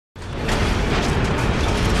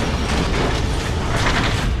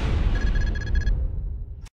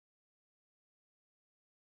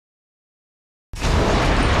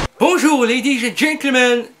Bonjour ladies and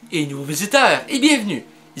gentlemen et nouveaux visiteurs et bienvenue,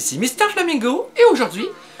 ici Mr. Flamingo et aujourd'hui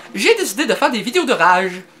j'ai décidé de faire des vidéos de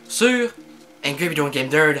rage sur Angry Video Game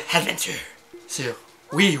Nerd Adventure sur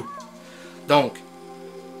Wii U. Donc,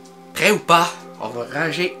 prêt ou pas, on va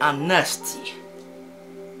rager en nasty.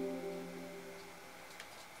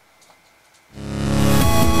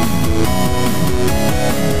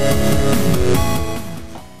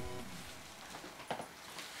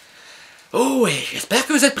 Oh oui, j'espère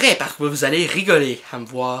que vous êtes prêts parce que vous allez rigoler à me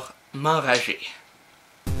voir m'enrager.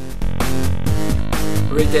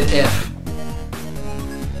 Rated F.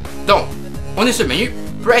 Donc, on est sur le menu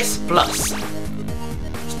Press Plus.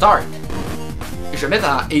 Start. Je vais mettre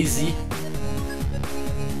en Easy.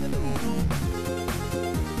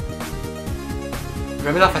 Je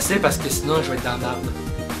vais mettre en facile parce que sinon je vais être dans l'arbre.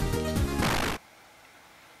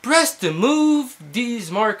 Press to move these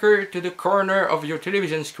markers to the corner of your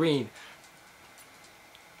television screen.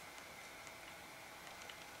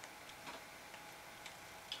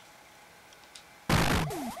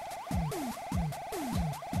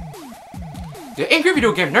 The angry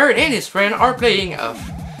video game nerd and his friend are playing off.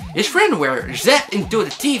 His friend were zapped into the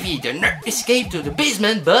TV. The nerd escaped to the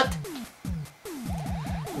basement, but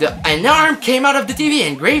an arm came out of the TV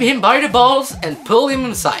and grabbed him by the balls and pulled him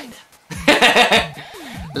inside.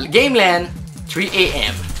 Game land, 3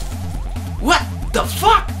 AM. What the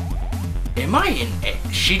fuck? Am I in a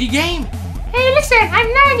shitty game? Hey, listen, I'm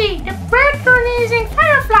Nanny. The breadcrumb is in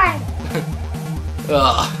Firefly.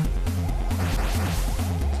 Ugh.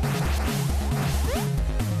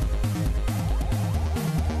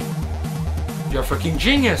 You're a fucking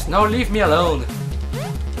genius. Now leave me alone.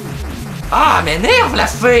 Ah, m'énerve la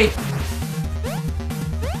fée.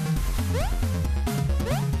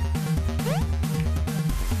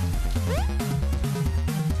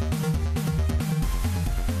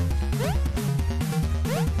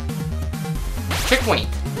 Checkpoint.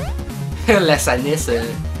 La sanisse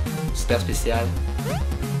super spéciale.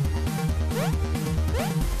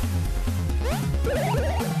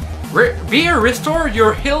 Beer restore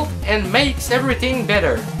your health and makes everything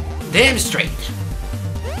better. Damn straight.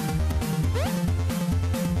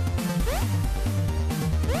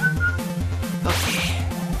 Okay.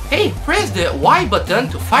 Hey, press the Y button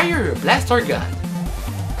to fire your blaster gun.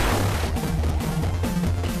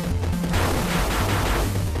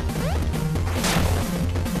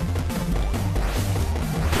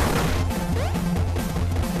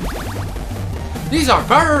 These are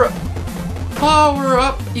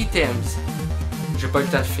power-up items. J'ai pas eu le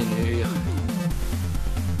temps de finir.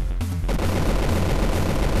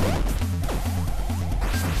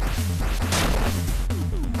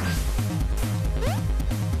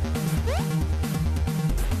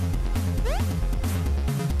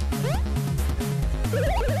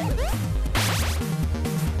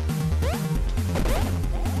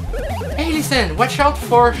 Hey, listen, watch out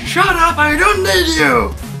for... Shut up, I don't need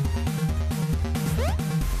you!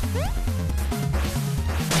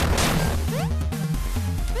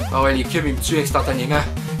 Ah ouais, les cubes ils me tuent instantanément.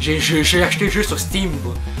 J'ai acheté le jeu sur Steam.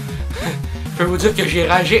 Je peux vous dire que j'ai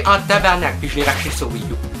ragé en tabarnak puis je l'ai racheté sur Wii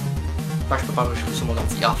U. Enfin, je peux pas racheter sur mon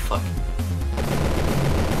ordi. Ah fuck.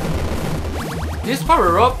 This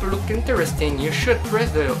power up look interesting. You should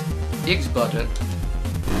press the X button.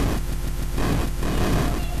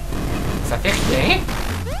 Ça fait rien.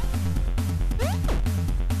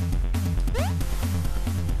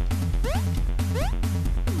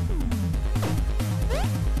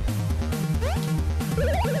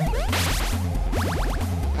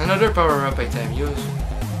 Another power-up item use.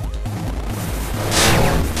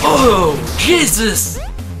 Oh, Jesus!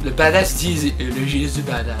 Le badass Jésus, le Jésus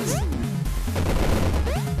badass.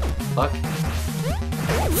 Fuck.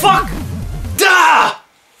 Fuck! Da!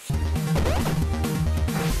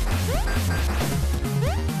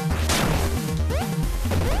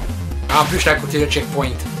 En plus, j'étais à côté de checkpoint.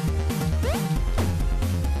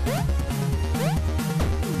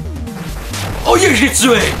 Oh yeah, je l'ai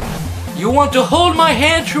tué! You want to hold my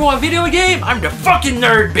hand through a video game? I'm the fucking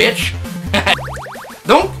nerd, bitch!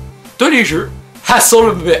 Donc, tous les jeux,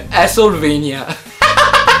 ASSHOLEVANIA.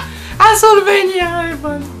 ASSHOLEVANIA est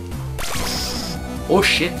bonne. Oh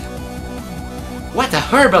shit. What a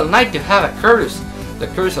horrible night to have a curse. The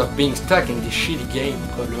curse of being stuck in this shitty game.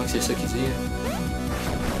 Probablement que c'est ça qu'ils disent.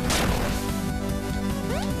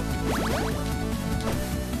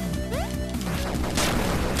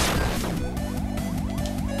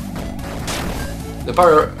 The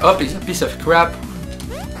power up is a piece of crap.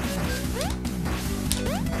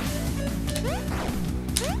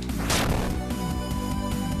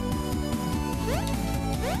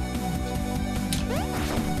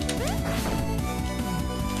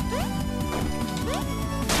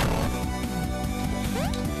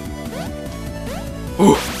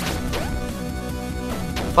 Oh!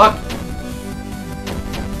 Fuck!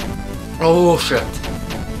 Oh shit!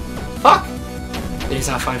 Fuck! Les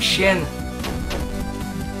enfants de chienne!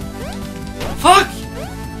 Fuck!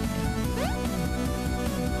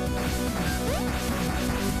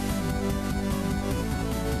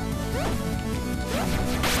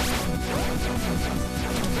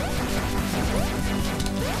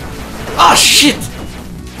 Ah shit!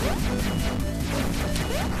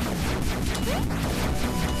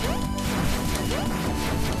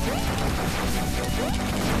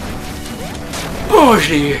 Oh, je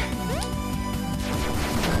l'ai eu!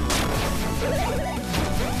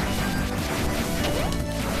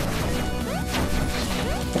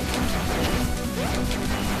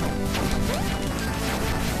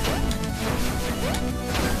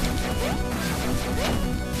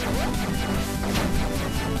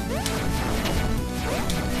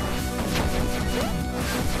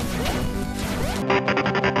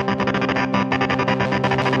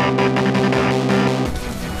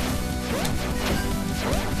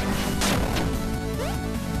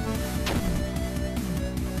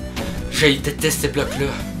 Je déteste ces blocs-là.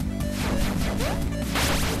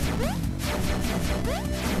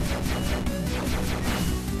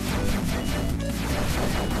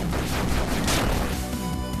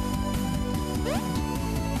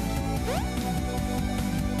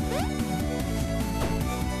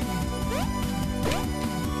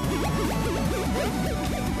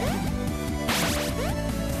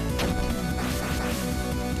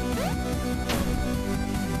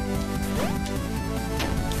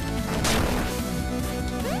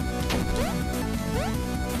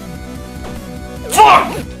 Fuck!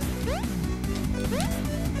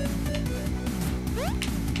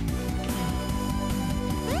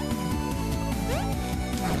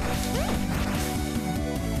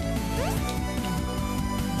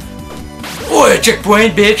 Ouais, checkpoint,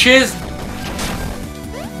 bitches!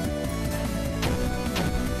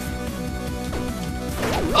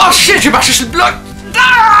 Oh shit, j'ai marché sur le bloc!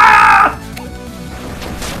 Ah!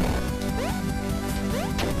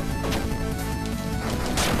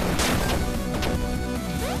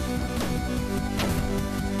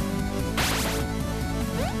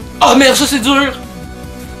 Oh merde, ça c'est dur!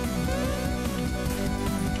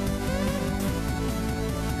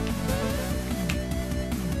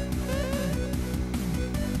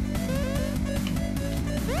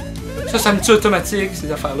 Ça me tue automatique,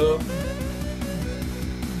 ces affaires-là.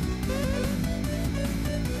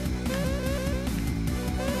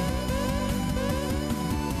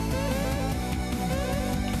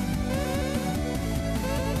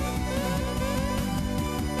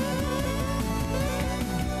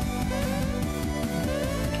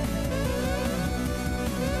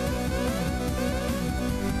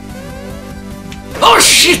 Oh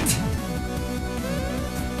shit!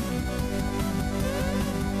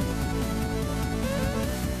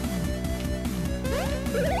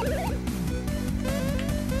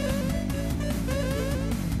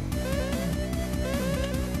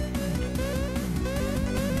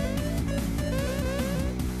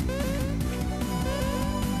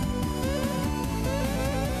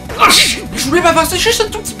 Oh shit! Je voulais m'avancer juste un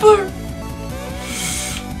tout petit peu!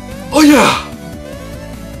 Oh yeah!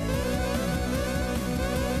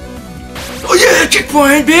 Oh yeah!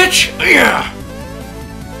 Checkpoint, bitch! Oh yeah!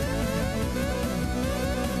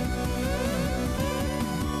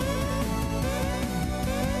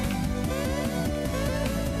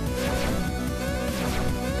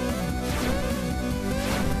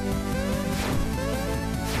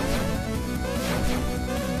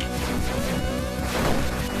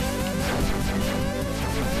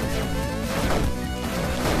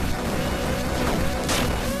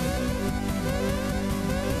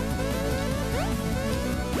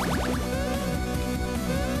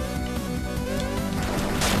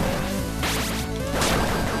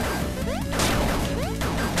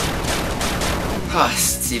 Ah,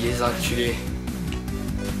 style, les enculés.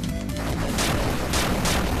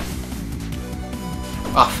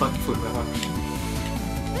 Ah, fuck, faut que je me range.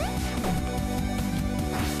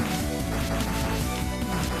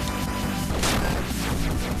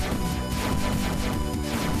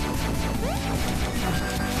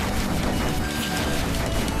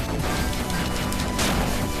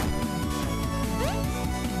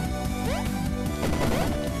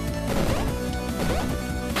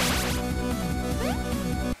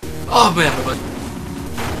 Oh merde!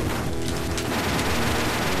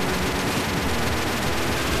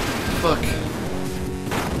 Fuck.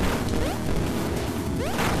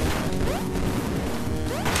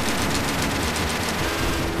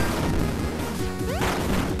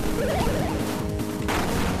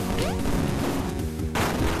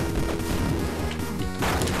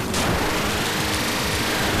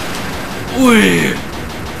 Oui!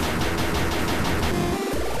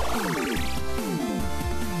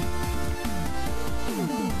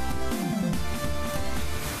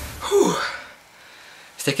 Ouh.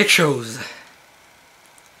 C'était quelque chose.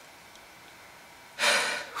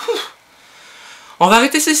 On va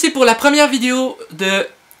arrêter ceci pour la première vidéo de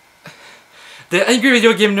Angry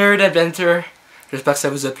Video Game Nerd Adventure. J'espère que ça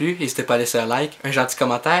vous a plu. N'hésitez pas à laisser un like, un gentil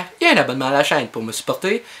commentaire et un abonnement à la chaîne pour me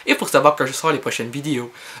supporter et pour savoir quand je sors les prochaines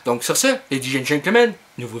vidéos. Donc sur ce, ladies and gentlemen,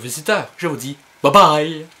 nouveaux visiteurs, je vous dis bye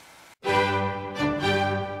bye!